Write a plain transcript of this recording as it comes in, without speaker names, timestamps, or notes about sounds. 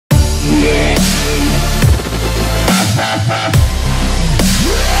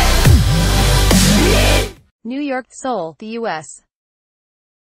New York, Seoul, the U.S.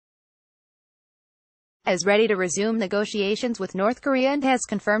 is ready to resume negotiations with North Korea and has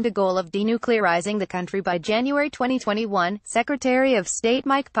confirmed a goal of denuclearizing the country by January 2021, Secretary of State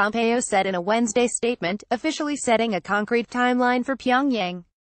Mike Pompeo said in a Wednesday statement, officially setting a concrete timeline for Pyongyang.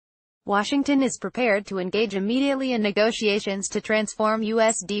 Washington is prepared to engage immediately in negotiations to transform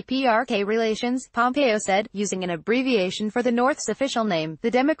U.S. DPRK relations, Pompeo said, using an abbreviation for the North's official name, the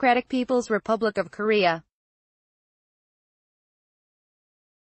Democratic People's Republic of Korea.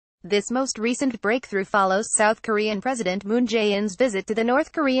 This most recent breakthrough follows South Korean President Moon Jae-in's visit to the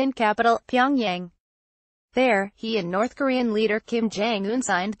North Korean capital, Pyongyang. There, he and North Korean leader Kim Jong-un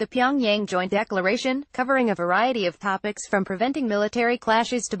signed the Pyongyang Joint Declaration, covering a variety of topics from preventing military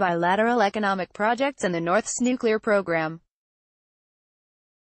clashes to bilateral economic projects and the North's nuclear program.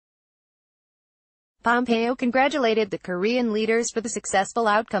 Pompeo congratulated the Korean leaders for the successful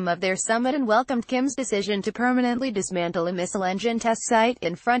outcome of their summit and welcomed Kim's decision to permanently dismantle a missile engine test site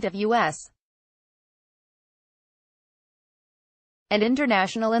in front of U.S. and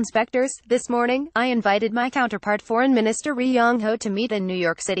international inspectors. This morning, I invited my counterpart Foreign Minister Ri Yong-ho to meet in New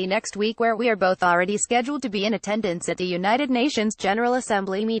York City next week, where we are both already scheduled to be in attendance at the United Nations General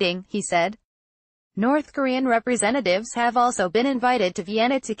Assembly meeting, he said. North Korean representatives have also been invited to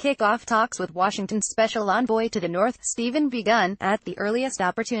Vienna to kick off talks with Washington's Special Envoy to the North, Stephen Biegun, at the earliest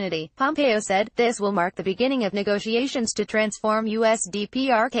opportunity. Pompeo said, this will mark the beginning of negotiations to transform U.S.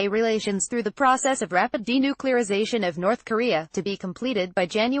 DPRK relations through the process of rapid denuclearization of North Korea, to be completed by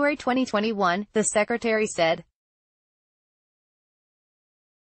January 2021, the secretary said.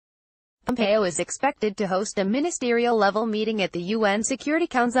 Pompeo is expected to host a ministerial-level meeting at the UN Security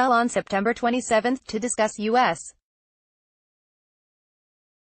Council on September 27 to discuss U.S.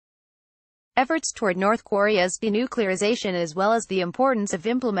 efforts toward North Korea's denuclearization as well as the importance of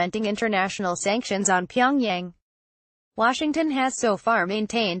implementing international sanctions on Pyongyang. Washington has so far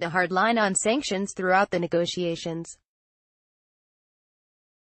maintained a hard line on sanctions throughout the negotiations.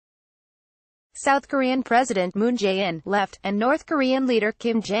 South Korean President Moon Jae-in left, and North Korean leader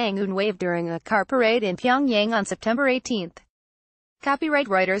Kim Jong-un waved during a car parade in Pyongyang on September 18. Copyright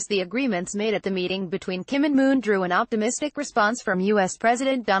Reuters. The agreements made at the meeting between Kim and Moon drew an optimistic response from U.S.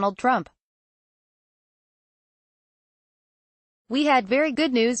 President Donald Trump. We had very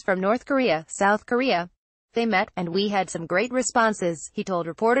good news from North Korea, South Korea. They met, and we had some great responses, he told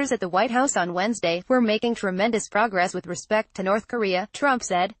reporters at the White House on Wednesday. We're making tremendous progress with respect to North Korea, Trump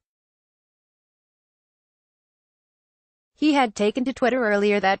said. He had taken to Twitter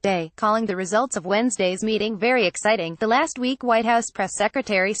earlier that day, calling the results of Wednesday's meeting very exciting. The last week, White House Press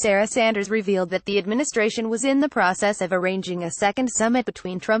Secretary Sarah Sanders revealed that the administration was in the process of arranging a second summit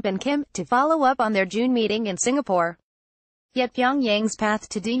between Trump and Kim, to follow up on their June meeting in Singapore. Yet Pyongyang's path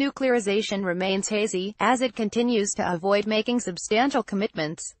to denuclearization remains hazy, as it continues to avoid making substantial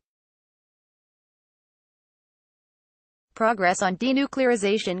commitments. Progress on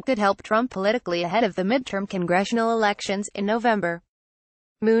denuclearization could help Trump politically ahead of the midterm congressional elections in November.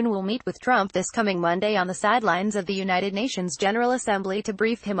 Moon will meet with Trump this coming Monday on the sidelines of the United Nations General Assembly to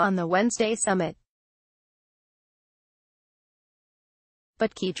brief him on the Wednesday summit.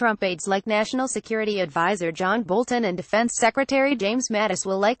 But key Trump aides like National Security Advisor John Bolton and Defense Secretary James Mattis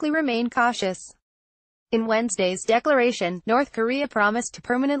will likely remain cautious. In Wednesday's declaration, North Korea promised to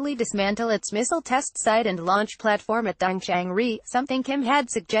permanently dismantle its missile test site and launch platform at Dongchang-ri, something Kim had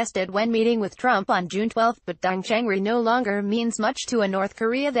suggested when meeting with Trump on June 12, but Dongchang-ri no longer means much to a North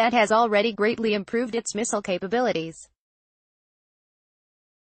Korea that has already greatly improved its missile capabilities.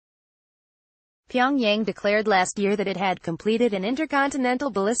 Pyongyang declared last year that it had completed an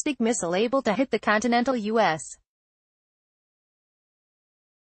intercontinental ballistic missile able to hit the continental U.S.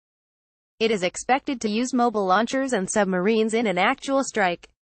 It is expected to use mobile launchers and submarines in an actual strike.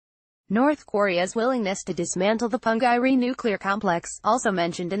 North Korea's willingness to dismantle the Pyongyang nuclear complex, also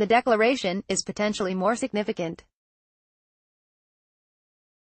mentioned in the declaration, is potentially more significant.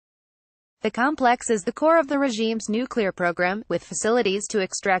 The complex is the core of the regime's nuclear program, with facilities to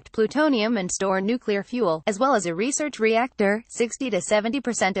extract plutonium and store nuclear fuel, as well as a research reactor. 60 to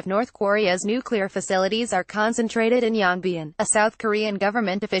 70% of North Korea's nuclear facilities are concentrated in Yongbyon, a South Korean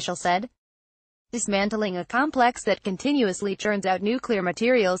government official said. Dismantling a complex that continuously churns out nuclear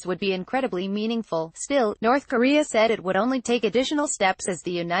materials would be incredibly meaningful. Still, North Korea said it would only take additional steps as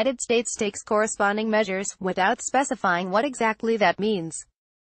the United States takes corresponding measures, without specifying what exactly that means.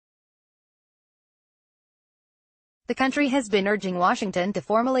 The country has been urging Washington to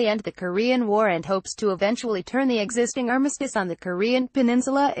formally end the Korean War and hopes to eventually turn the existing armistice on the Korean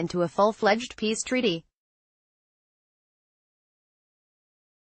Peninsula into a full-fledged peace treaty.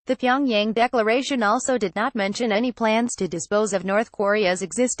 The Pyongyang declaration also did not mention any plans to dispose of North Korea's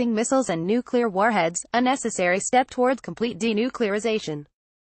existing missiles and nuclear warheads, a necessary step toward complete denuclearization.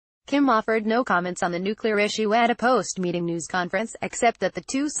 Kim offered no comments on the nuclear issue at a post-meeting news conference, except that the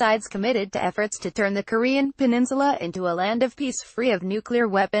two sides committed to efforts to turn the Korean Peninsula into a land of peace free of nuclear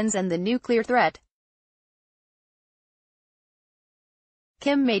weapons and the nuclear threat.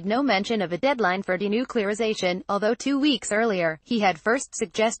 Kim made no mention of a deadline for denuclearization, although 2 weeks earlier, he had first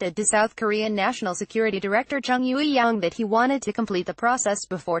suggested to South Korean National Security Director Chung Eui-yong that he wanted to complete the process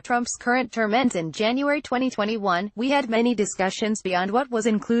before Trump's current term ends in January 2021. "We had many discussions beyond what was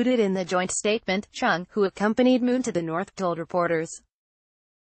included in the joint statement," Chung, who accompanied Moon to the North, told reporters.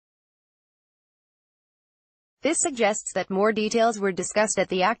 This suggests that more details were discussed at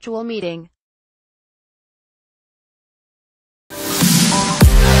the actual meeting.